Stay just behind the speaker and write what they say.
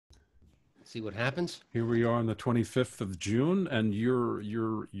See what happens? Here we are on the 25th of June, and you're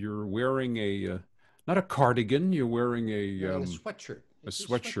wearing a not a cardigan. You're wearing Wearing a sweatshirt. a It's a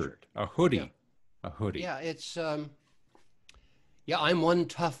sweatshirt, sweatshirt. a hoodie, Yeah. a hoodie. Yeah, it's yeah, I'm one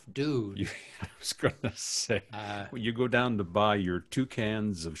tough dude. You, I was gonna say, Uh, when you go down to buy your 2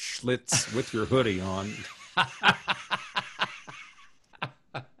 cans of Schlitz with your hoodie on.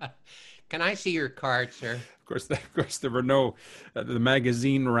 Can I see your card, sir? Of course, there were no. The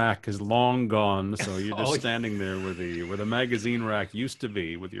magazine rack is long gone, so you're just Oh, standing there where the magazine rack used to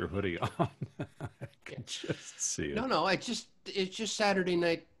be with your hoodie on. I yeah. can just see it. No, it's just Saturday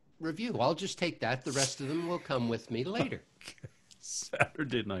Night Review. I'll just take that. The rest of them will come with me later.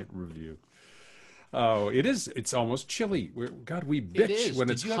 Saturday Night Review. Oh, it is. It's almost chilly. God, we It bitch is. when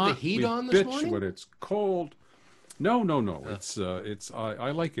Did it's you have hot. the heat We on this bitch morning? when it's cold. No, no, no. Uh, It's.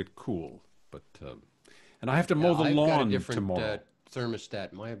 I like it cool, but and I have to mow yeah, the I've got a lawn different tomorrow.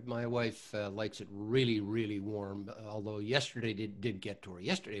 thermostat. My wife likes it really, really warm. Although yesterday did get to her.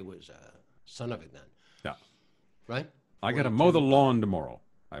 Yesterday was son of a gun, Yeah, right? I got to mow the 42. lawn tomorrow.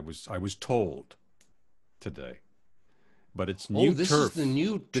 I was told today, but it's Oh, new this is the turf.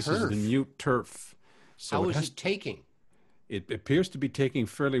 new This is the turf. new turf. So How it is has. it taking? It appears to be taking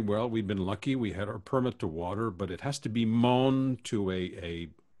fairly well. We've been lucky. We had our permit to water, but it has to be mown to a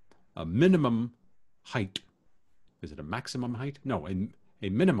minimum height. Is it a maximum height? No, a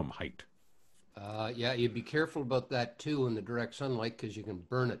minimum height. Yeah, you be careful about that too in the direct sunlight because you can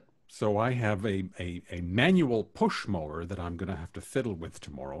burn it. So I have a manual push mower that I'm going to have to fiddle with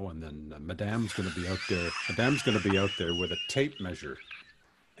tomorrow, and then Madame's going to be out there. Madame's going to be out there with a tape measure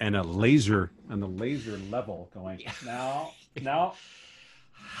and a laser level going now,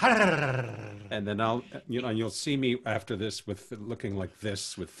 and then you'll see me after this with looking like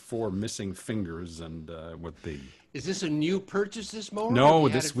this with 4 missing fingers and with the. Is this a new purchase, this mower? Have No, you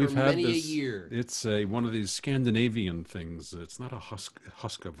had it this for we've had many a this. year? It's a one of these Scandinavian things. It's not a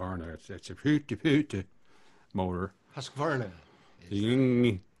Husqvarna. It's a hoot motor, Husqvarna.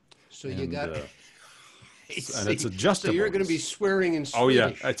 and So you got. I it's see. So adjustable. you're going to be swearing in Oh yeah,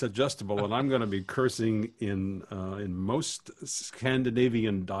 Swedish. it's adjustable, and I'm going to be cursing in most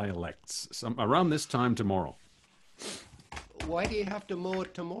Scandinavian dialects around this time tomorrow. Why do you have to mow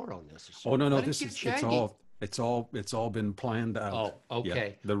it tomorrow Oh necessarily? no, no, Let it this get is shaggy. it's all been planned out. Oh, Yeah,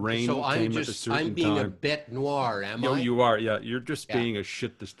 okay. the rain So came at a I'm certain being a time. bête noire, am No, I? you are. Yeah, you're just Yeah. being a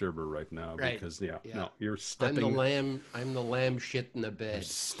shit disturber right now Right. because Yeah. no, you're I'm the stepping. lamb. I'm the lamb shit in the You're bed.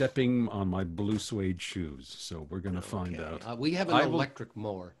 stepping on my blue suede shoes. So we're gonna find Okay. out. We have an I will. electric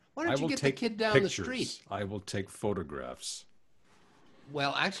mower. Why I don't you will get the take kid down the street? pictures. I will take photographs.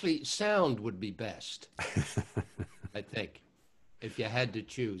 Well, actually, sound would be best, I think, if you had to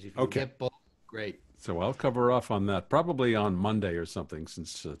choose. If you can Okay. get both, great. So I'll cover off on that probably on Monday or something,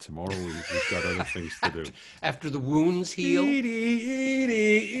 since tomorrow we've got other things to do. After the wounds heal. Edie,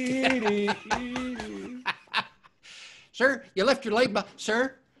 Edie, Edie, Edie. Sir, you left your leg behind.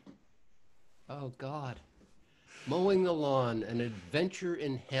 Sir? Oh, God. Mowing the lawn, an adventure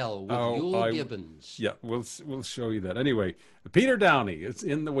in hell with Oh, Yule Gibbons. yeah, we'll show you that. Anyway, Peter Downie is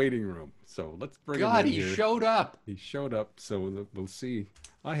in the waiting room, so let's bring God, him in he here. showed up. He showed up, so we'll see.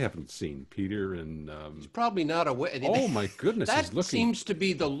 I haven't seen Peter in. Probably not aware. Oh my goodness, That he's looking. seems to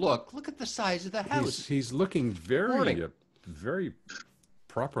be the look. Look at the size of the house. He's looking Morning. very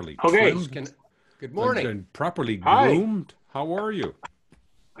properly Okay. trimmed Good morning. and properly Hi. groomed. How are you?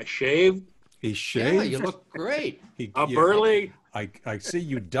 I shaved. He Yeah, shaved. you look great. Up early. I see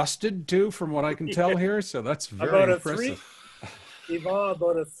you dusted too, from what I can tell here. So that's very About a impressive. Yvonne,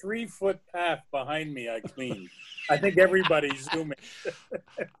 about a 3-foot path behind me, I cleaned. I think everybody's zooming.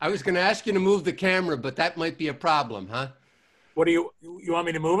 I was going to ask you to move the camera, but that might be a problem, huh? What do you want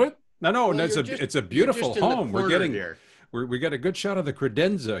me to move it? No, Well, it's you're a just- it's a you're beautiful just in the home. We're corner getting there. we get a good shot of the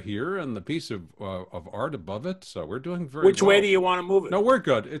credenza here and the piece of art above it. So we're doing very Which well. way do you want to move it? No, we're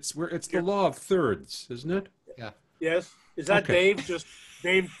good. It's the law of thirds, isn't it? Yeah. Yes. Is that Okay. Dave? Dave's just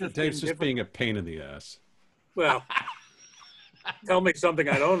Dave's being just different? being a pain in the ass. Well, tell me something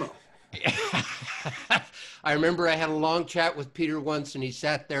I don't know. I remember I had a long chat with Peter once, and he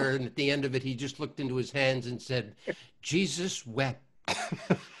sat there, and at the end of it, he just looked into his hands and said, Jesus wept.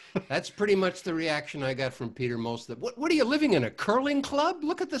 That's pretty much the reaction I got from Peter most of the. What are you living in, a curling club?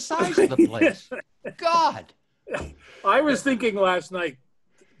 Look at the size of the place. God. I was thinking last night.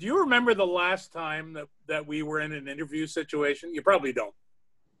 Do you remember the last time that we were in an interview situation? You probably don't.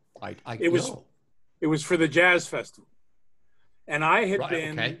 It was- know. It was for the jazz festival, and I had Right,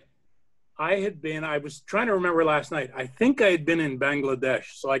 been. okay. I was trying to remember last night. I think I had been in Bangladesh.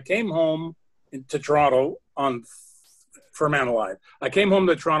 So I came home to Toronto on Alive. I came home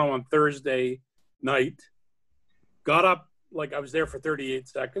to Toronto on Thursday night, got up, like I was there for 38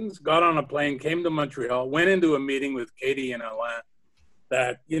 seconds, got on a plane, came to Montreal, went into a meeting with Katie and Alain,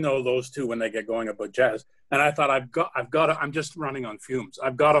 that, you know, those two when they get going about jazz. And I thought, I've got to, I'm just running on fumes.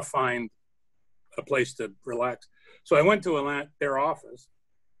 I've got to find a place to relax. So I went to Alain, their office,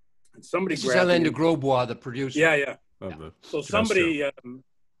 and somebody This is Alain de Grosbois, the producer. Yeah. Yeah. So somebody,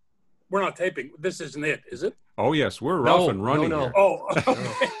 we're not taping. This isn't it, is it? Oh, yes, we're off and running here. Oh,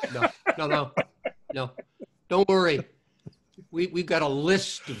 No. Don't worry. We've got a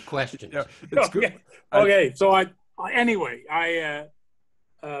list of questions. Yeah, it's good. Okay. So anyway, I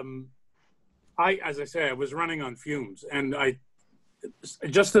as I say, I was running on fumes, and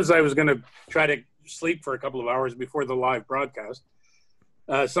just as I was going to try to sleep for a couple of hours before the live broadcast,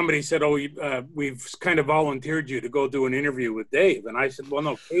 somebody said, "Oh, we've kind of volunteered you to go do an interview with Dave." And I said, "Well,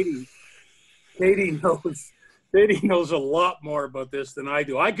 no, Katie knows a lot more about this than I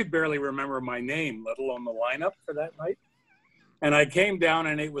do. I could barely remember my name, let alone the lineup for that night." And I came down,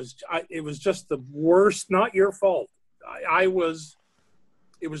 and it was just the worst. Not your fault.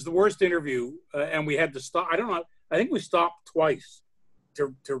 It was the worst interview, and we had to stop. I don't know. I think we stopped twice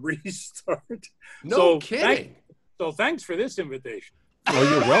to restart. No kidding. Thanks for this invitation. Oh,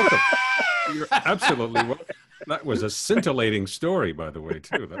 you're welcome. You're absolutely welcome. That was a scintillating story, by the way,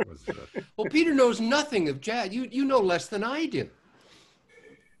 too. That was. Well, Peter knows nothing of jazz. You know less than I do.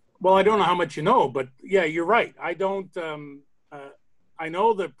 Well, I don't know how much you know, but yeah, you're right. I don't. I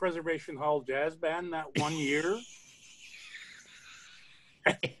know the Preservation Hall Jazz Band that one year.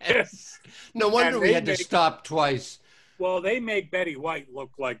 Yes. No wonder we had to stop twice. Well, they make Betty White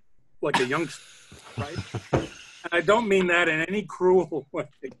look like a youngster, right? And I don't mean that in any cruel way,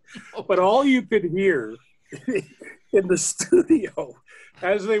 but all you could hear in the studio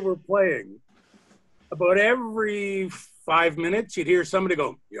as they were playing, about every 5 minutes, you'd hear somebody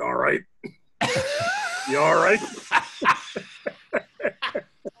go, "You all right? You all right?"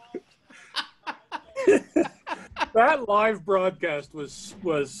 That live broadcast was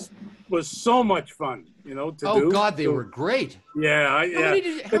so much fun, you know, to do. Oh God, they were great. Yeah,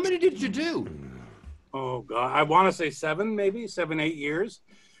 How many did you do? Oh God, I want to say 7, 8 years.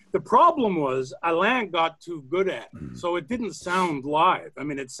 The problem was Alain got too good at it, so it didn't sound live. I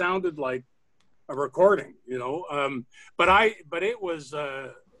mean, it sounded like a recording, you know. But it was.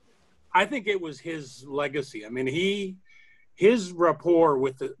 I think it was his legacy. I mean, his rapport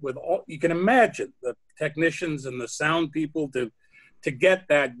with all, you can imagine the technicians and the sound people to get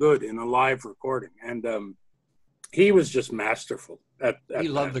that good in a live recording, and he was just masterful at He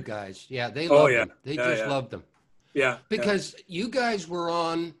loved the guys. Yeah, they loved them. They just loved them. Yeah, because you guys were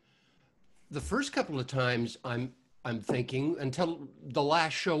on the first couple of times. I'm thinking until the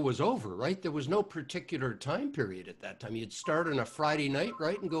last show was over, right? There was no particular time period at that time. You'd start on a Friday night,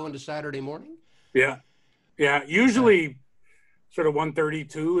 right, and go into Saturday morning. Yeah. Usually, sort of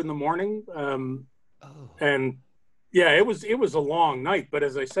 1:32 in the morning. And yeah, it was a long night. But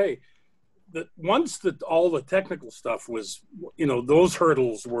as I say, once all the technical stuff was, you know, those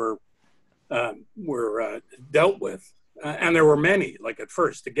hurdles were dealt with, and there were many. Like at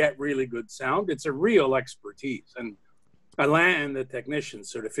first, to get really good sound, it's a real expertise. And Alain and the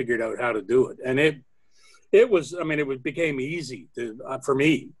technicians sort of figured out how to do it, and it was. I mean, it became easy for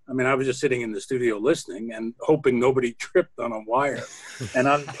me. I mean, I was just sitting in the studio listening and hoping nobody tripped on a wire and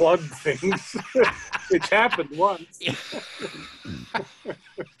unplugged things, which happened once.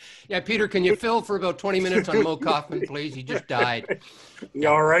 Yeah, Peter, can you fill for about 20 minutes on Mo Kaufman, please? He just died. You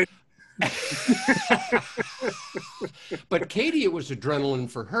all right? But Katie, it was adrenaline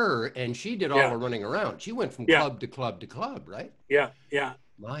for her, and she did all the running around. She went from club to club to club, right? Yeah.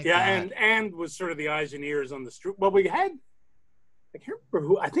 My God. And was sort of the eyes and ears on the street. Well, we had, I can't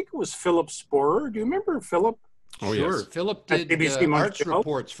remember who, I think it was Philip Sporer. Do you remember Philip? Oh, Sure. yes. Philip At did CBC arts Montreal.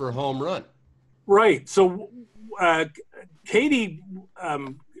 reports for Home Run. Right. So Katie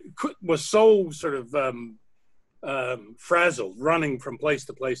was so sort of frazzled, running from place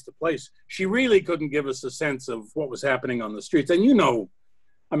to place to place. She really couldn't give us a sense of what was happening on the streets. And, you know,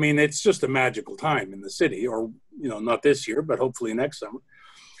 I mean, it's just a magical time in the city, or, you know, not this year, but hopefully next summer.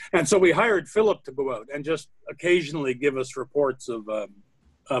 And so we hired Philip to go out and just occasionally give us reports of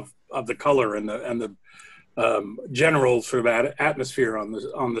the color and the general sort of atmosphere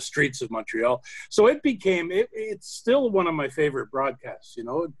on the streets of Montreal. So it's still one of my favorite broadcasts, you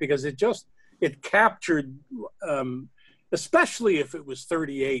know, because it captured, especially if it was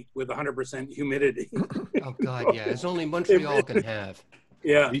 38 with 100% humidity. Oh God, yeah, it's only Montreal can have.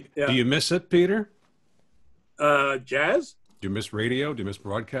 Yeah. Do you miss it, Peter? Jazz? Do you miss radio? Do you miss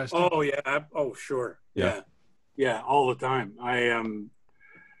broadcasting? Oh yeah. Oh sure. Yeah. Yeah, all the time. I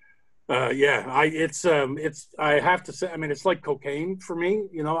have to say, I mean, it's like cocaine for me.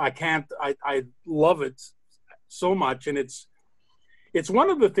 You know, I love it so much. And it's one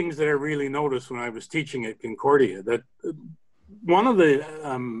of the things that I really noticed when I was teaching at Concordia, that one of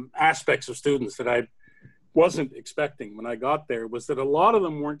the aspects of students that I wasn't expecting when I got there was that a lot of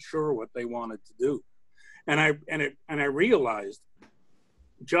them weren't sure what they wanted to do. And I realized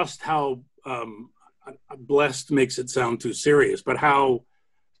just how blessed makes it sound too serious, but how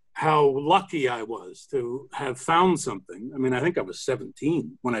lucky I was to have found something. I mean, I think I was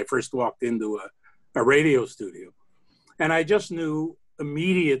 17 when I first walked into a radio studio, and I just knew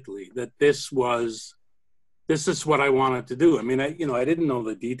immediately that this is what I wanted to do. I mean, I didn't know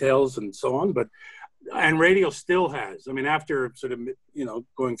the details and so on, and radio still has. I mean, after sort of,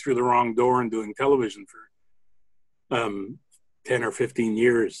 going through the wrong door and doing television for 10 or 15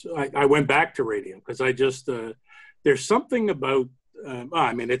 years, I went back to radio because I just, there's something about,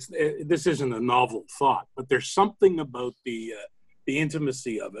 I mean, this isn't a novel thought, but there's something about the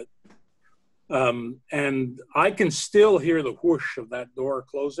intimacy of it. And I can still hear the whoosh of that door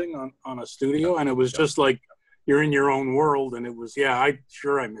closing on a studio. And it was just like, you're in your own world. And it was, I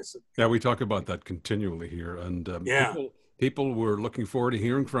miss it. Yeah, we talk about that continually here. And people were looking forward to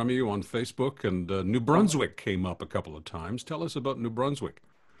hearing from you on Facebook, and New Brunswick came up a couple of times. Tell us about New Brunswick.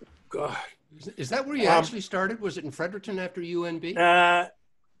 God. Is that where you actually started? Was it in Fredericton after UNB?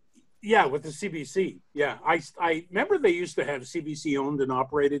 Yeah, with the CBC. Yeah, I remember they used to have CBC owned and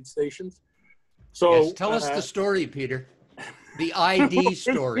operated stations. So yes, tell us the story, Peter. The ID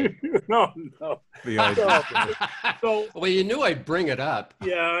story. No. The ID. So, well, you knew I'd bring it up.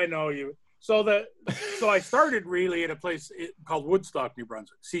 Yeah, I know you. So I started really at a place called Woodstock, New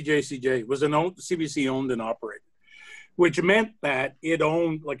Brunswick. CJCJ was CBC owned and operated, which meant that it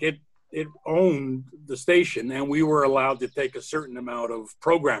owned the station, and we were allowed to take a certain amount of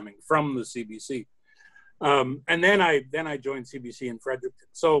programming from the CBC. And then I joined CBC in Fredericton.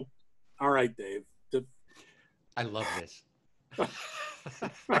 So, all right, Dave. I love this.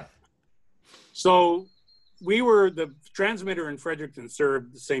 So the transmitter in Fredericton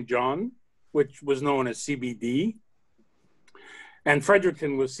served St. John, which was known as CBD, and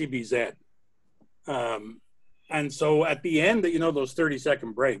Fredericton was CBZ. And so at the end, those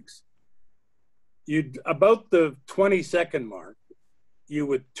 30-second breaks, about the 20-second mark, you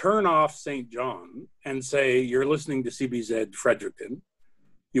would turn off St. John and say, you're listening to CBZ Fredericton.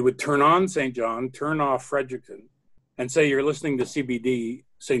 You would turn on St. John, turn off Fredericton, and say, you're listening to CBD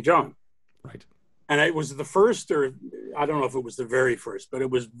St. John. Right. And it was the first, or I don't know if it was the very first, but it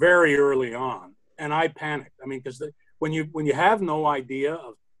was very early on. And I panicked. I mean, because when you have no idea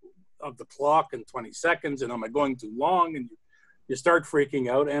of the clock and 20 seconds, and am I going too long? And you start freaking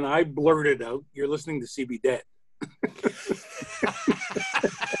out. And I blurted out, you're listening to CB Dead.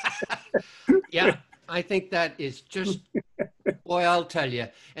 Yeah, I think that is just, boy, I'll tell you.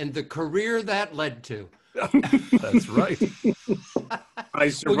 And the career that led to. That's right. I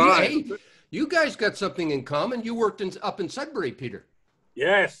survived. Well, you guys got something in common. You worked up in Sudbury, Peter.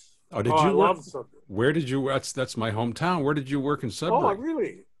 Yes. Oh, did you I work? love Sudbury. Where did you? That's my hometown. Where did you work in Sudbury? Oh,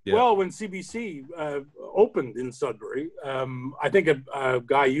 really? Yeah. Well, when CBC opened in Sudbury, I think a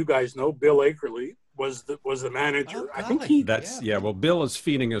guy you guys know, Bill Akerley, was the manager. Oh, I think Well, Bill is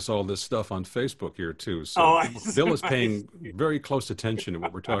feeding us all this stuff on Facebook here too. So Bill is paying very close attention to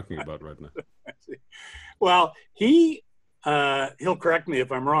what we're talking about right now. Well, he'll correct me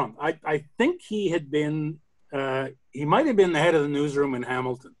if I'm wrong. I think he might have been the head of the newsroom in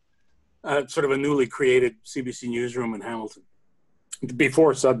Hamilton, sort of a newly created CBC newsroom in Hamilton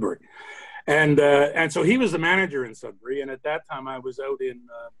before Sudbury. And so he was the manager in Sudbury. And at that time I was out in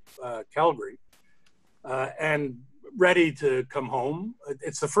Calgary and ready to come home.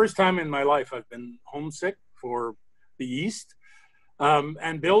 It's the first time in my life I've been homesick for the East.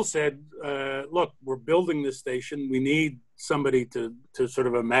 And Bill said, look, we're building this station. We need somebody to sort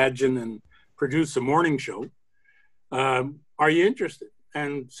of imagine and produce a morning show. Are you interested?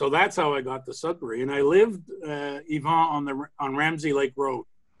 And so that's how I got to Sudbury. And I lived, Yvon, on Ramsey Lake Road.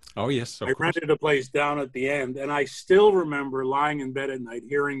 Oh, yes. I rented a place down at the end. And I still remember lying in bed at night,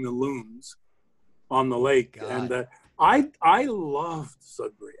 hearing the loons on the lake. God. And I loved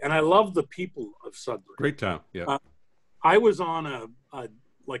Sudbury. And I loved the people of Sudbury. Great town, yeah. I was on a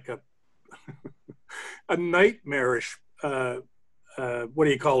a nightmarish, what do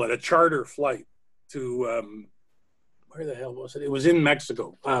you call it? A charter flight to, where the hell was it? It was in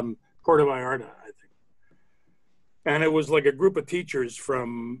Mexico, Puerto Vallarta, I think. And it was like a group of teachers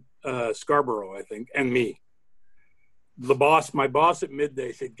from Scarborough, I think, and me. My boss at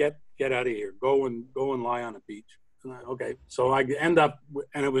Midday said, get get out of here. Go and lie on a beach. And okay. So I end up,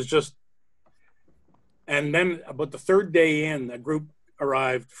 and it was just, and then about the third day in, a group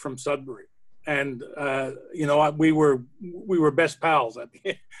arrived from Sudbury. And, you know, we were best pals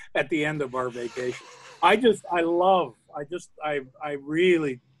at the end of our vacation. I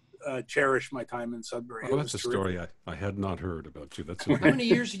really cherish my time in Sudbury. Oh, that's a story I had not heard about you. That's How many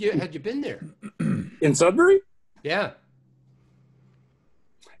years had you been there? In Sudbury? Yeah.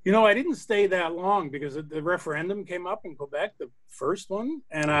 You know, I didn't stay that long because the referendum came up in Quebec, the first one,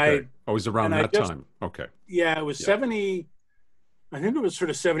 and okay. I was around that time. Okay. Yeah, it was 70. I think it was sort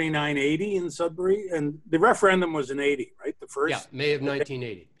of 79, 80 in Sudbury, and the referendum was in 80, right? The first. Yeah, May of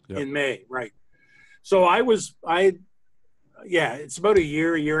 1980. In May, right? So it's about a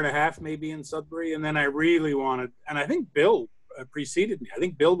year and a half maybe in Sudbury, and then I really wanted, and I think Bill preceded me. I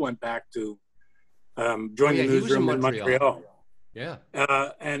think Bill went back to join the newsroom in Montreal. Yeah.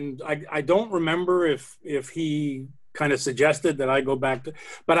 And I don't remember if he kind of suggested that I go back to,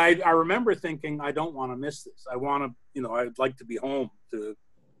 but I remember thinking, I don't want to miss this. I want to, you know, I'd like to be home to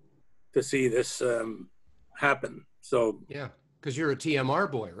see this happen. So yeah, because you're a TMR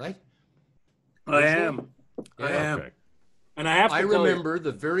boy, right? I am. Yeah. I am. Okay. And I have to remember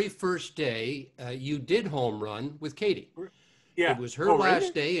the very first day you did home run with Katie. Yeah. It was her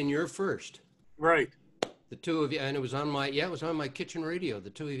last day and your first. Right. The two of you, and it was on my kitchen radio. The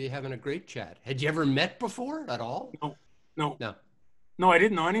two of you having a great chat. Had you ever met before at all? No, I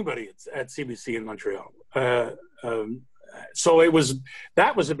didn't know anybody at CBC in Montreal. So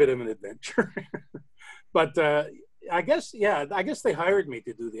that was a bit of an adventure. But I guess they hired me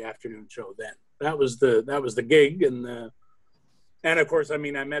to do the afternoon show then. That was the gig, and of course, I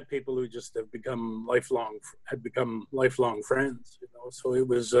mean, I met people who just had become lifelong friends. You know, so it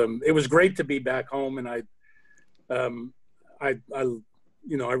was great to be back home, and I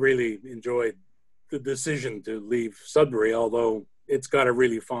really enjoyed the decision to leave Sudbury, although it's got a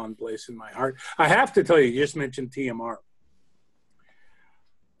really fond place in my heart. I have to tell you, you just mentioned TMR.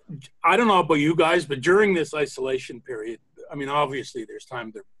 I don't know about you guys, but during this isolation period, I mean, obviously there's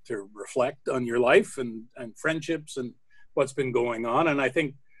time to reflect on your life and friendships and what's been going on. And I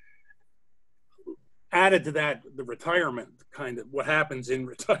think added to that, the retirement, kind of what happens in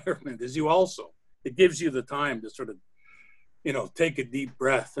retirement is it gives you the time to sort of, you know, take a deep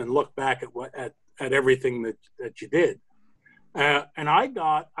breath and look back at everything that you did. And I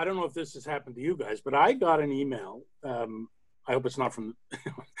don't know if this has happened to you guys, but I got an email. I hope it's not from,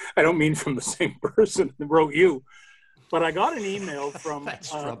 I don't mean from the same person that wrote you, but I got an email from. That's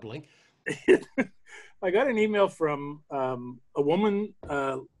troubling. I got an email from a woman.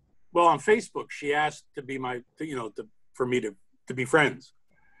 Well, on Facebook, she asked to be for me to be friends,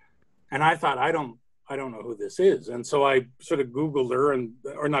 and I thought I don't know who this is, and so I sort of Googled her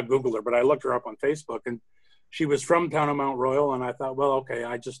or not Googled her, but I looked her up on Facebook, and she was from town of Mount Royal, and I thought, well, okay,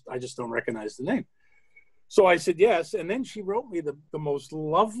 I just don't recognize the name. So I said yes, and then she wrote me the most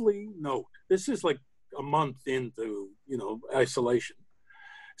lovely note. This is like a month into, you know, isolation,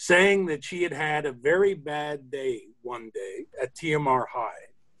 saying that she had a very bad day one day at TMR High,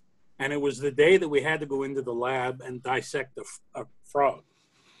 and it was the day that we had to go into the lab and dissect a frog.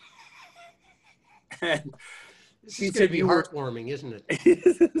 And she said, "Be heartwarming, isn't it?"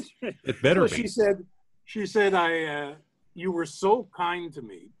 It better so be. She said, you were so kind to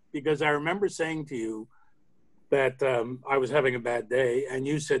me because I remember saying to you that I was having a bad day, and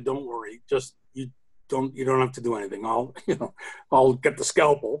you said, "Don't worry, just you don't have to do anything. I'll get the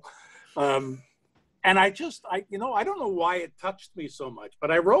scalpel." And I don't know why it touched me so much,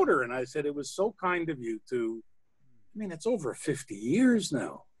 but I wrote her and I said, it was so kind of you to. I mean, it's over 50 years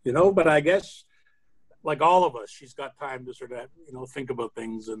now, you know, but I guess like all of us, she's got time to sort of, you know, think about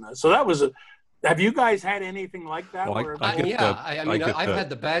things, and so that was Have you guys had anything like that? Well, I've had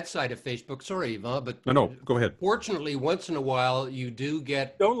the bad side of Facebook. Sorry, Yvan, but no, go ahead. Fortunately, once in a while, you do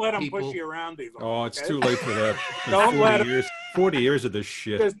get. Don't let them push you around, Yvan. Oh, it's too late for that. Don't let 40 years of this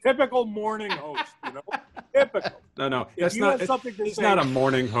shit. This typical morning host, you know, typical. No, If you have something to he's say, not a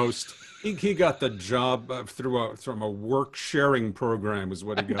morning host. He got the job from a work sharing program is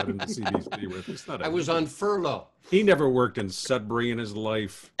what he got into CBC with. It's not. I was on furlough. He never worked in Sudbury in his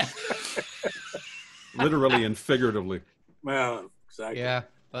life. Literally and figuratively. Well, exactly. Yeah.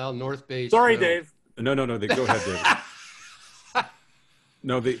 Well, North Bay. Sorry, Dave. No. Go ahead,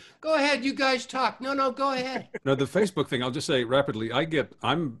 David. Go ahead. You guys talk. No, go ahead. No, the Facebook thing, I'll just say rapidly,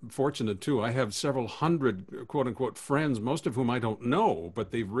 I'm fortunate too. I have several hundred quote unquote friends, most of whom I don't know,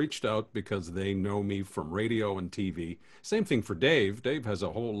 but they've reached out because they know me from radio and TV. Same thing for Dave. Dave has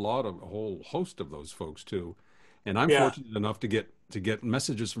a whole host of those folks too. And I'm Yeah. fortunate enough to get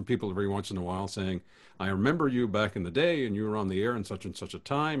messages from people every once in a while saying, I remember you back in the day and you were on the air in such and such a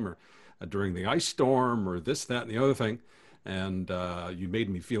time, or during the ice storm, or this, that, and the other thing. And you made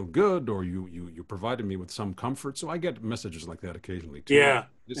me feel good, or you provided me with some comfort. So I get messages like that occasionally too. Yeah.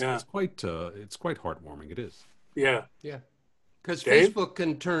 It's quite heartwarming. It is. Yeah. Yeah. Because Dave? Facebook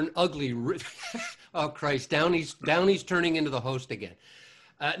can turn ugly. Oh Christ, Downie's turning into the host again.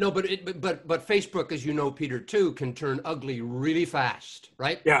 No, but Facebook, as you know, Peter, too, can turn ugly really fast,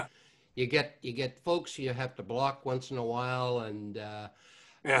 right? Yeah. You get folks you have to block once in a while, and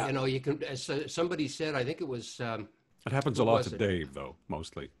Yeah. you know, you can. As somebody said, I think it was. It happens a Who lot was to it? Dave, though,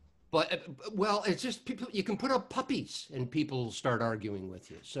 mostly. But well, it's just people. You can put up puppies, and people start arguing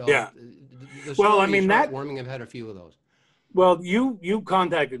with you. So Yeah. The Well, I story mean, is that- heartwarming. I've had a few of those. Well, you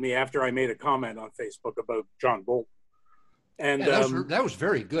contacted me after I made a comment on Facebook about John Bolton. And Yeah, that was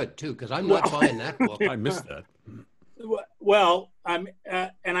very good too, because I'm not buying that book. I missed that. well, and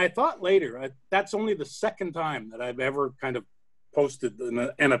I thought later, that's only the second time that I've ever kind of posted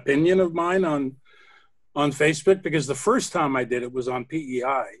an opinion of mine on Facebook, because the first time I did it was on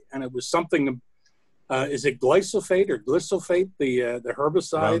PEI, and it was something. Is it glyphosate or glyphosate, the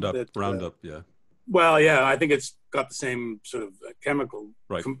herbicide? Roundup, yeah. Well, yeah, I think it's got the same sort of chemical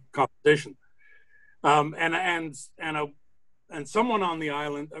Right. composition. And someone on the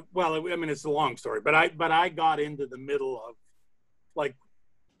island. Well, I mean, it's a long story, but I got into the middle of like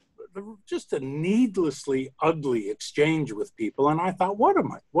just a needlessly ugly exchange with people, and I thought, what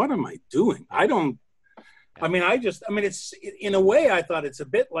am I doing? It's in a way, I thought it's a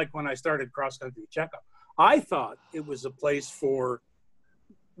bit like when I started cross country checkup. I thought it was a place for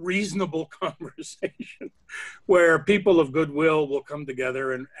reasonable conversation where people of goodwill will come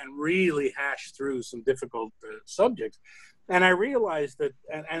together and really hash through some difficult subjects. And I realized that,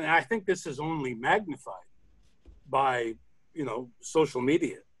 and I think this is only magnified by, social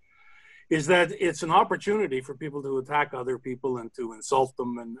media, is that it's an opportunity for people to attack other people and to insult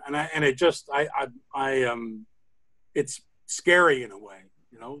them. It's scary in a way,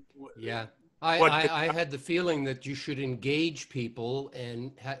 Yeah. I had the feeling that you should engage people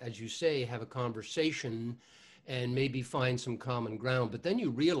and, as you say, have a conversation and maybe find some common ground. But then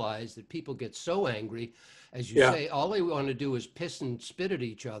you realize that people get so angry, as you say, all they want to do is piss and spit at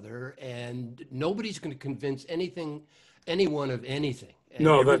each other, and nobody's going to convince anyone of anything. And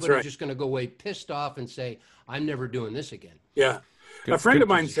No, that's everybody's right. just going to go away pissed off and say, I'm never doing this again. Yeah. Good- A friend of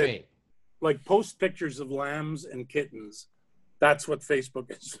good- mine It's a said, shame. like, post pictures of lambs and kittens. That's what Facebook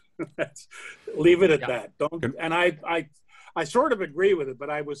is. Leave it at that. Don't. And I sort of agree with it, but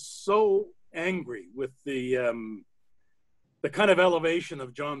I was so angry with the kind of elevation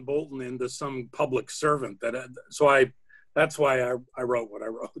of John Bolton into some public servant that's why I wrote what I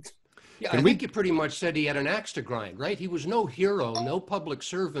wrote. Yeah, I think you pretty much said he had an axe to grind, right? He was no hero, no public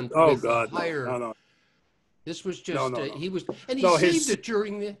servant. With a higher, no. This was just No. he was, and he No, saved it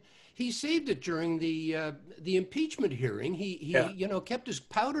during the impeachment hearing. He kept his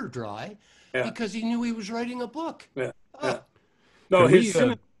powder dry because he knew he was writing a book. Yeah. Oh. No,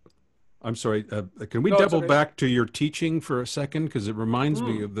 I'm sorry. Can we No, it's double okay. back to your teaching for a second? Because it reminds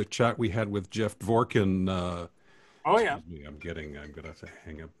me of the chat we had with Jeff Dvorkin. oh yeah. Excuse me, I'm going to have to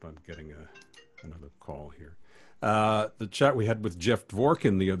hang up. I'm getting another call here. The chat we had with Jeff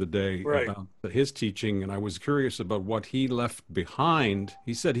Dvorkin the other day Right. about his teaching, and I was curious about what he left behind.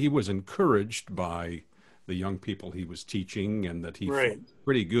 He said he was encouraged by the young people he was teaching, and that he Right. felt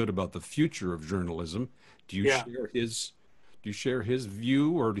pretty good about the future of journalism. Do you share his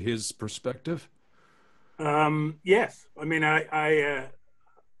view or his perspective? Yes. I mean,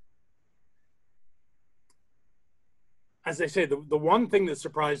 as I say, the one thing that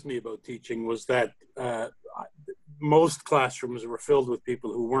surprised me about teaching was that most classrooms were filled with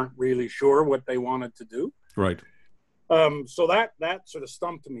people who weren't really sure what they wanted to do. Right. So that sort of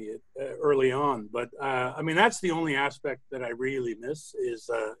stumped me early on. But I mean, that's the only aspect that I really miss is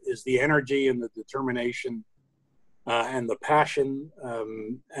the energy and the determination and the passion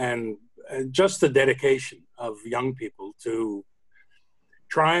and just the dedication of young people to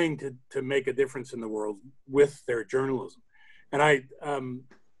trying to make a difference in the world with their journalism. And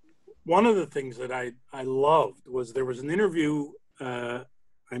one of the things that I loved was there was an interview, it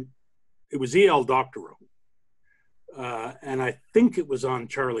was E.L. Doctorow, and I think it was on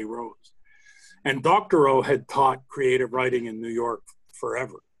Charlie Rose. And Doctorow had taught creative writing in New York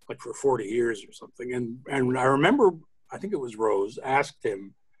forever, like for 40 years or something. And I remember, I think it was Rose, asked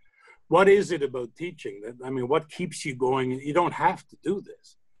him, what is it about teaching what keeps you going? You don't have to do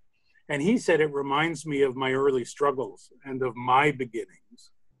this. And he said, it reminds me of my early struggles and of my beginnings.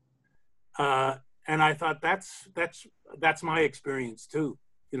 and I thought that's my experience too,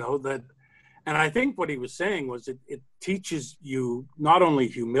 that. And I think what he was saying was it teaches you not only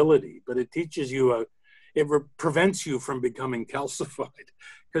humility, but it teaches you prevents you from becoming calcified,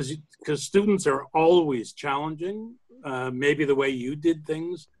 because students are always challenging, maybe the way you did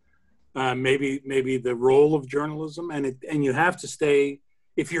things, maybe the role of journalism, and you have to stay.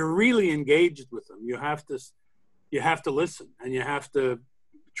 If you're really engaged with them, you have to listen, and you have to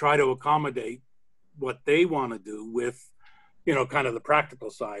try to accommodate what they want to do with, kind of the practical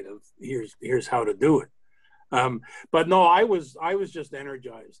side of here's how to do it. But no, I was just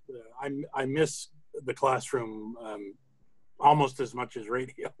energized. I miss the classroom almost as much as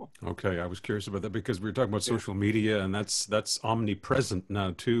radio. Okay, I was curious about that because we were talking about social media, and that's omnipresent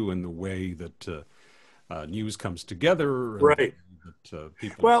now too in the way that news comes together. And right. That,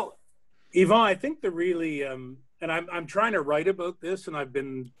 people. Well, Yvon, I think the really, and I'm trying to write about this, and I've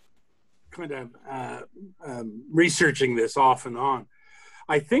been kind of researching this off and on.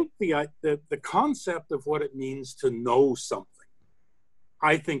 I think the concept of what it means to know something,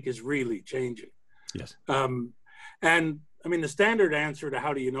 I think, is really changing. Yes. And I mean, the standard answer to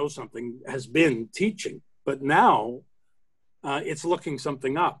how do you know something has been teaching, but now it's looking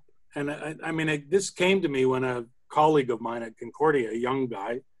something up. And I mean, this came to me when a colleague of mine at Concordia, a young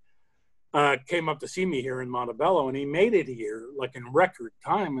guy, came up to see me here in Montebello, and he made it here like in record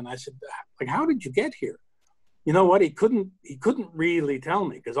time. And I said, like, how did you get here? You know what? He couldn't really tell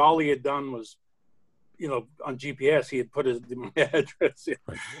me, because all he had done was, on GPS, he had put his address in.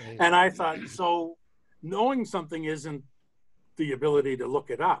 Right. And I thought, so knowing something isn't the ability to look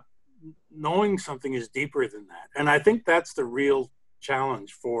it up. Knowing something is deeper than that. And I think that's the real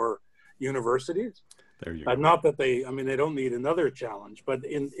challenge for universities. There you go. Not that they don't need another challenge, but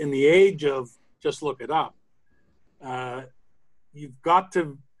in the age of just look it up, you've got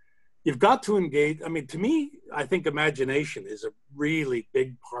to engage. I mean, to me, I think imagination is a really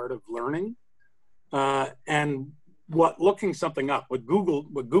big part of learning. And what looking something up, what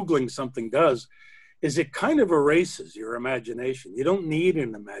Googling something does, is it kind of erases your imagination. You don't need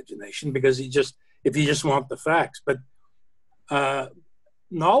an imagination, because if you just want the facts. But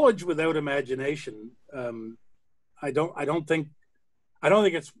knowledge without imagination, I don't think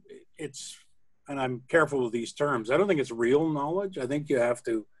it's, and I'm careful with these terms, I don't think it's real knowledge. I think you have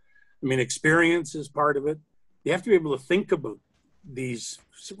to, experience is part of it. You have to be able to think about these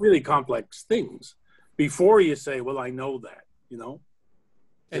really complex things before you say, well, I know that,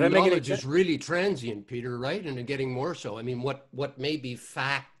 And knowledge is really transient, Peter, right? And getting more so. I mean, what may be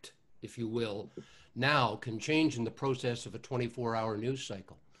fact, if you will, now can change in the process of a 24-hour news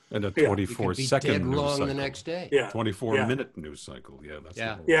cycle. And a 24-second dead news wrong cycle. the next day. Yeah. 24-minute news cycle. Yeah, that's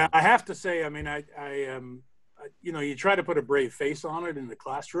yeah. I have to say, you try to put a brave face on it in the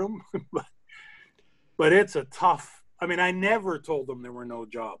classroom, but it's a tough. I never told them there were no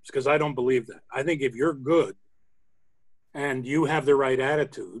jobs, because I don't believe that. I think if you're good and you have the right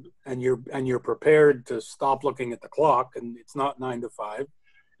attitude, and you're prepared to stop looking at the clock, and it's not 9 to 5,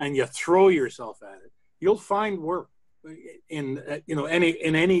 and you throw yourself at it, you'll find work on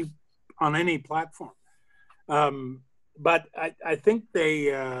any platform. But I think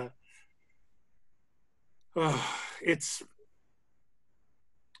they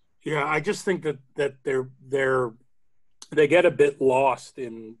I just think that they get a bit lost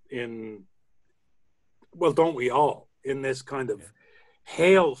in well, don't we all, in this kind of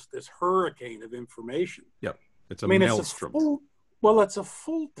this hurricane of information. Yep. It's a maelstrom. It's a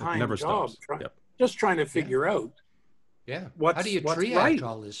full-time job. Just trying to figure out. Yeah. How do you triage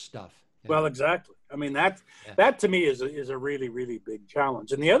all this stuff? Yeah. Well, exactly. That to me is a really, really big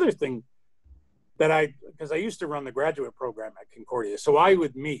challenge. And the other thing because I used to run the graduate program at Concordia, so I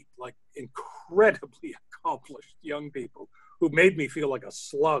would meet like incredibly accomplished young people who made me feel like a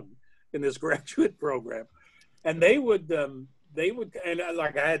slug in this graduate program. And they would and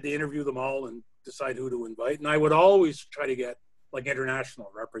like I had to interview them all and decide who to invite. And I would always try to get like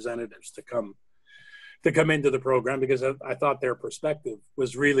international representatives to come into the program, because I thought their perspective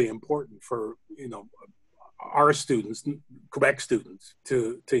was really important for, our students, Quebec students,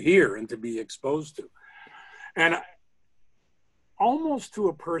 to hear and to be exposed to. And almost to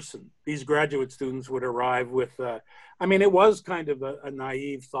a person, these graduate students would arrive with, it was kind of a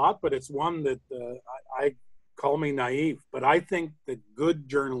naive thought, but it's one that I call me naive, but I think that good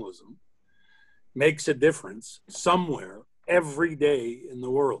journalism makes a difference somewhere every day in the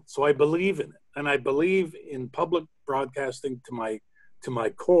world. So I believe in it. And I believe in public broadcasting to my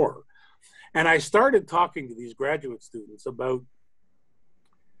core. And I started talking to these graduate students about,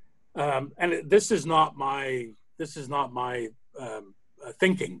 and this is not my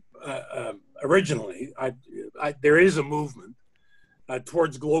thinking originally, there is a movement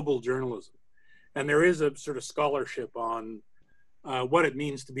towards global journalism, and there is a sort of scholarship on what it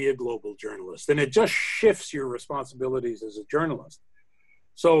means to be a global journalist, and it just shifts your responsibilities as a journalist.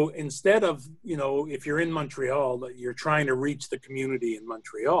 So instead of, if you're in Montreal, that you're trying to reach the community in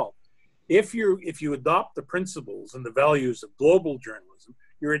Montreal, if you adopt the principles and the values of global journalism,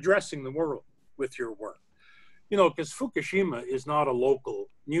 you're addressing the world with your work. Because Fukushima is not a local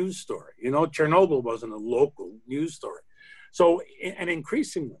news story. Chernobyl wasn't a local news story. So, and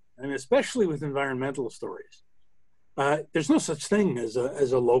increasingly, and especially with environmental stories, there's no such thing as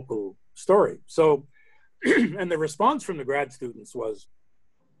a local story. So, and the response from the grad students was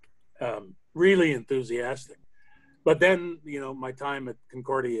really enthusiastic. But then, my time at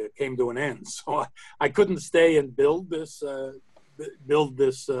Concordia came to an end, so I couldn't stay and build this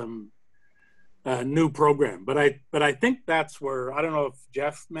new program. But I think that's where, I don't know if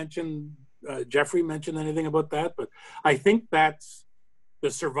Jeffrey mentioned anything about that, but I think that's the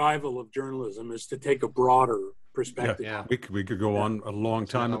survival of journalism, is to take a broader perspective. Yeah. We could go on a long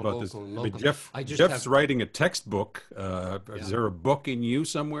time about this. But Jeff's writing a textbook. Is there a book in you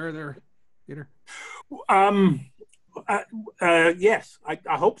somewhere there, Peter? Yes, I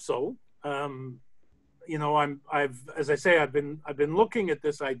hope so. As I say, I've been looking at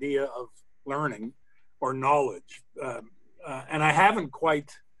this idea of learning or knowledge, and I haven't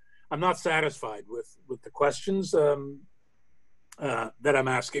quite. I'm not satisfied with the questions that I'm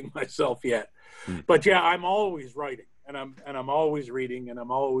asking myself yet. But yeah, I'm always writing, and I'm always reading, and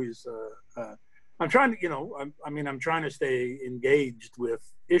I'm always I'm trying to I'm trying to stay engaged with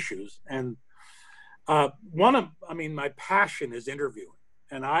issues, and my passion is interviewing,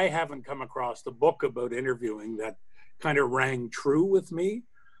 and I haven't come across the book about interviewing that kind of rang true with me.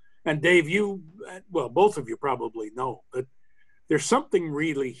 And Dave, both of you probably know, but there's something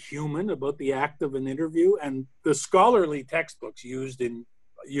really human about the act of an interview, and the scholarly textbooks used in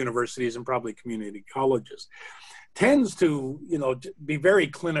universities and probably community colleges tends to, be very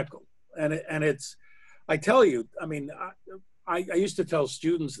clinical. And it's, I tell you, I used to tell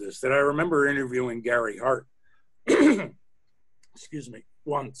students this, that I remember interviewing Gary Hart, excuse me,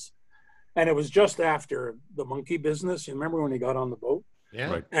 once. And it was just after the monkey business. You remember when he got on the boat?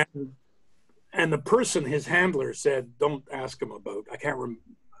 Yeah. Right. And the person, his handler, said, don't ask him about, I can't remember,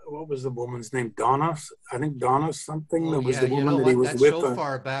 what was the woman's name? Donna? I think Donna something. Oh, that was yeah, the woman that he was That's with. so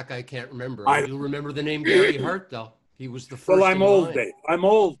far back, I can't remember. I do remember the name Gary Hart, though. He was the first. Well, I'm old, line. Dave. I'm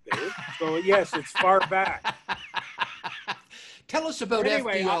old, Dave. So yes, it's far back. Tell us about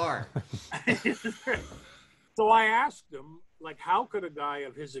Anyway, FDR. So I asked him, how could a guy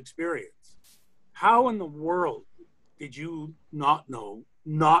of his experience, how in the world did you not know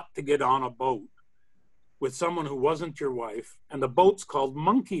not to get on a boat with someone who wasn't your wife, and the boat's called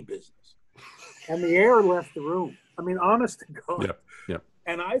Monkey Business? And the air left the room. Honest to God. Yeah.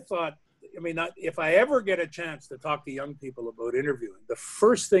 And I thought, if I ever get a chance to talk to young people about interviewing, the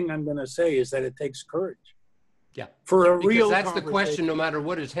first thing I'm going to say is that it takes courage. Yeah. For a Because real that's the question, no matter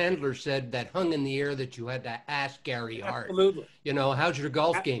what his handler said, that hung in the air, that you had to ask Gary Hart. Absolutely. How's your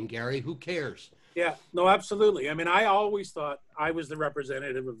golf game, Gary? Who cares? Yeah, no, absolutely. I always thought I was the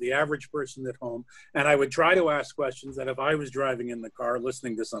representative of the average person at home, and I would try to ask questions that if I was driving in the car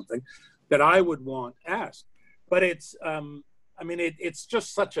listening to something that I would want asked. But it's, it's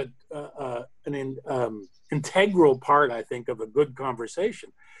just such an integral part, I think, of a good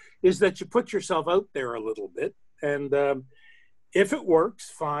conversation, is that you put yourself out there a little bit, and if it works,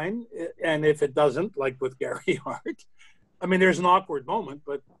 fine, and if it doesn't, like with Gary Hart, there's an awkward moment,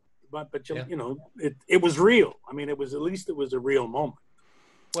 but it was real. It was a real moment.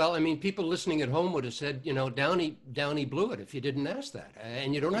 Well, people listening at home would have said, Downie blew it if you didn't ask that.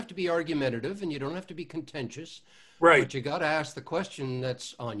 And you don't have to be argumentative, and you don't have to be contentious. Right. But you got to ask the question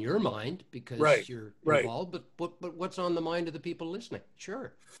that's on your mind, because you're involved. But what's on the mind of the people listening?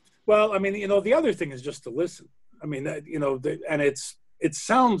 Sure. Well, the other thing is just to listen. And it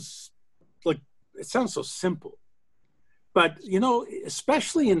sounds so simple. But,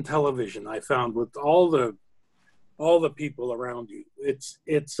 especially in television, I found with all the people around you, it's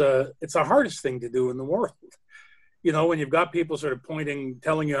the hardest thing to do in the world. When you've got people sort of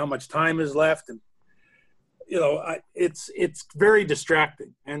telling you how much time is left, and it's very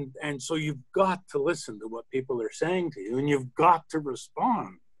distracting. And so you've got to listen to what people are saying to you, and you've got to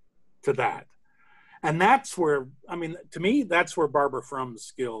respond to that. And that's where, to me, that's where Barbara Frum's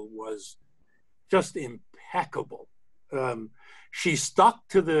skill was just impeccable. She stuck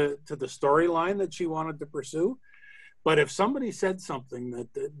to the storyline that she wanted to pursue. But if somebody said something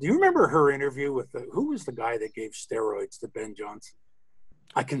do you remember her interview with who was the guy that gave steroids to Ben Johnson?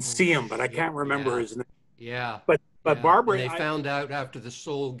 I can see him, but I can't remember Yeah. his name. Yeah. But Yeah. Barbara, And they found out after the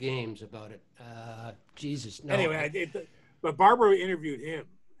Seoul Games about it. Jesus, no. anyway, but Barbara interviewed him,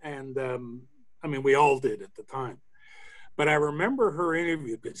 and I mean, we all did at the time. But I remember her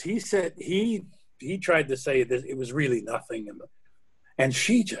interview because he said he tried to say that it was really nothing, and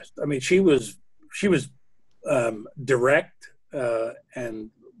she just, I mean, she was direct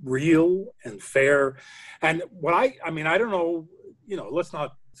and real and fair. And what I mean, I don't know, let's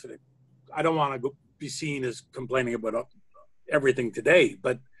not sort of, I don't want to be seen as complaining about everything today,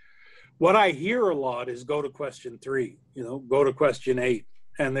 but what I hear a lot is go to question 3, go to question 8,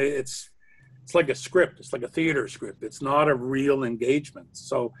 and it's like a script. It's like a theater script. It's not a real engagement.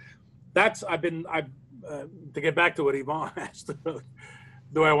 So that's, to get back to what Yvonne asked about,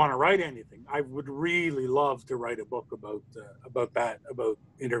 do I want to write anything? I would really love to write a book about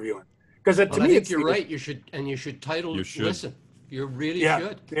interviewing. Because to me, I think you're right. You should title it Listen. You really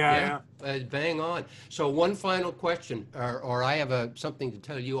should. Yeah. Bang on. So one final question, or I have something to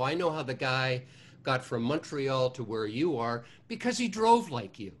tell you. I know how the guy got from Montreal to where you are because he drove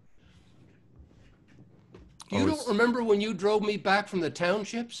like you. You don't remember when you drove me back from the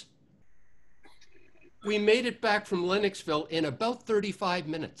townships? We made it back from Lennoxville in about 35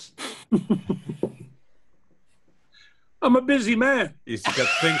 minutes. I'm a busy man. He's got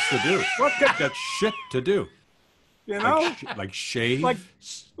things to do. He's got shit to do. Like shave. Like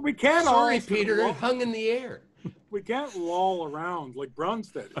we can't. Sorry, Peter. It hung in the air. We can't loll around like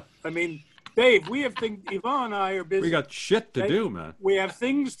Brunstead. I mean, Dave, we have things. Yvonne and I are busy. We got shit to do, man. We have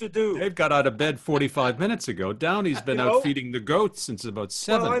things to do. Dave got out of bed 45 minutes ago. Downie's been out feeding the goats since about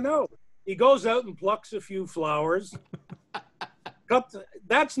 7. Well, I know. He goes out and plucks a few flowers.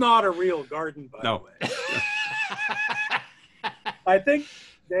 That's not a real garden, by the way. I think,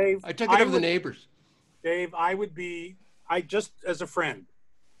 Dave. I took it over the neighbors. Dave, I just as a friend,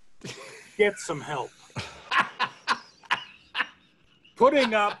 get some help.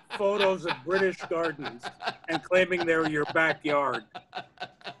 Putting up photos of British gardens and claiming they're your backyard.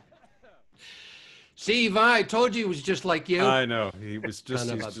 See, Yvonne, I told you he was just like you. I know. He's just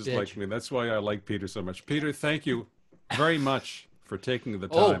like me. That's why I like Peter so much. Peter, thank you very much for taking the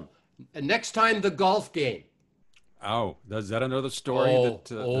time. And next time, the golf game. Oh, is that another story that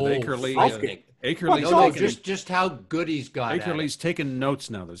Akerley? Akerley's just how good he's got. Akerley's taking notes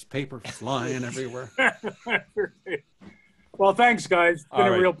now. There's paper flying everywhere. Well, thanks, guys. It's been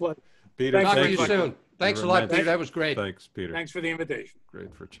a real pleasure. Peter, talk to you soon. Thanks a lot, Peter. That was great. Thanks, Peter. Thanks for the invitation.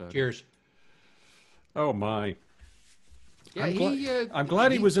 Great for chatting. Cheers. Oh my. Yeah, I'm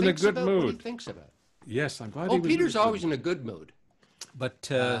glad he was in a good mood. What he thinks about. Yes, I'm glad. Peter's always in a good mood. But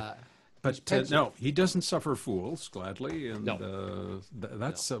no, he doesn't suffer fools gladly, and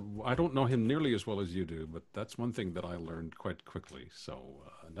that's I don't know him nearly as well as you do, but that's one thing that I learned quite quickly. So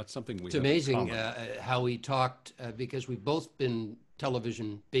that's something we. It's amazing how he talked because we've both been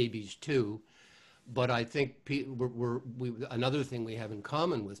television babies too, but I think another thing we have in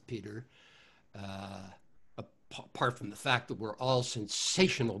common with Peter, apart from the fact that we're all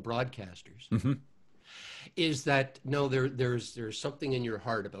sensational broadcasters. Mm-hmm. Is that there's something in your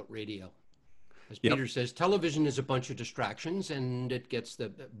heart about radio. As Peter says, television is a bunch of distractions and it gets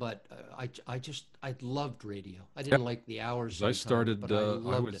but I loved radio. I didn't like the hours. I started,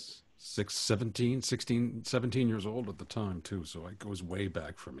 I was 17 years old at the time too. So it goes way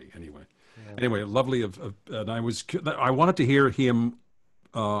back for me anyway. Yeah. Anyway, lovely and I wanted to hear him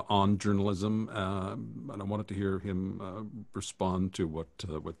on journalism, and I wanted to hear him respond to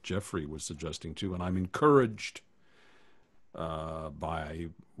what Jeffrey was suggesting too, and I'm encouraged by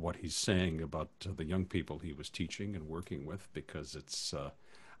what he's saying about the young people he was teaching and working with, because it's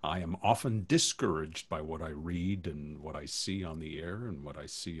I am often discouraged by what I read and what I see on the air and what I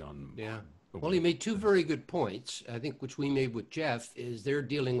see on. Yeah. Well, he made two very good points, I think, which we made with Jeff, is they're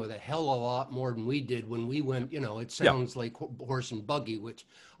dealing with a hell of a lot more than we did when we went, it sounds like horse and buggy, which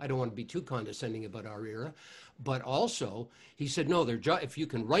I don't want to be too condescending about our era. But also, he said, no, if you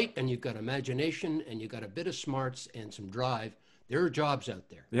can write and you've got imagination and you've got a bit of smarts and some drive, there are jobs out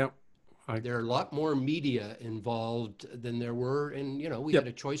there. Yep. There are a lot more media involved than there were, and, we had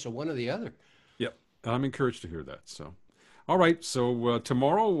a choice of one or the other. Yep. I'm encouraged to hear that, so. All right, so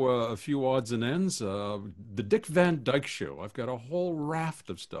tomorrow, a few odds and ends. The Dick Van Dyke Show. I've got a whole raft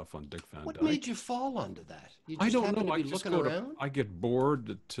of stuff on Dick Van Dyke. What made you fall onto that? I don't know. I just I get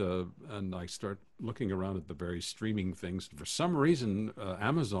bored and I start looking around at the various streaming things. For some reason,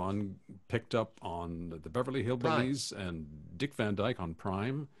 Amazon picked up on the Beverly Hillbillies and Dick Van Dyke on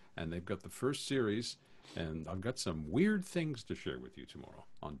Prime, and they've got the first series. And I've got some weird things to share with you tomorrow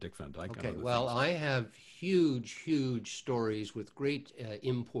on Dick Van Dyke. Okay, well, I have huge stories with great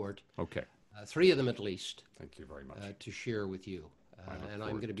import. Okay. 3 of them at least. Thank you very much. To share with you. And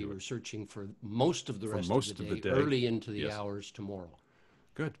I'm going to be to it. researching for most of the For rest most of of the the day. early into the Yes. hours tomorrow.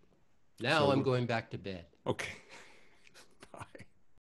 Good. Now So- I'm going back to bed. Okay.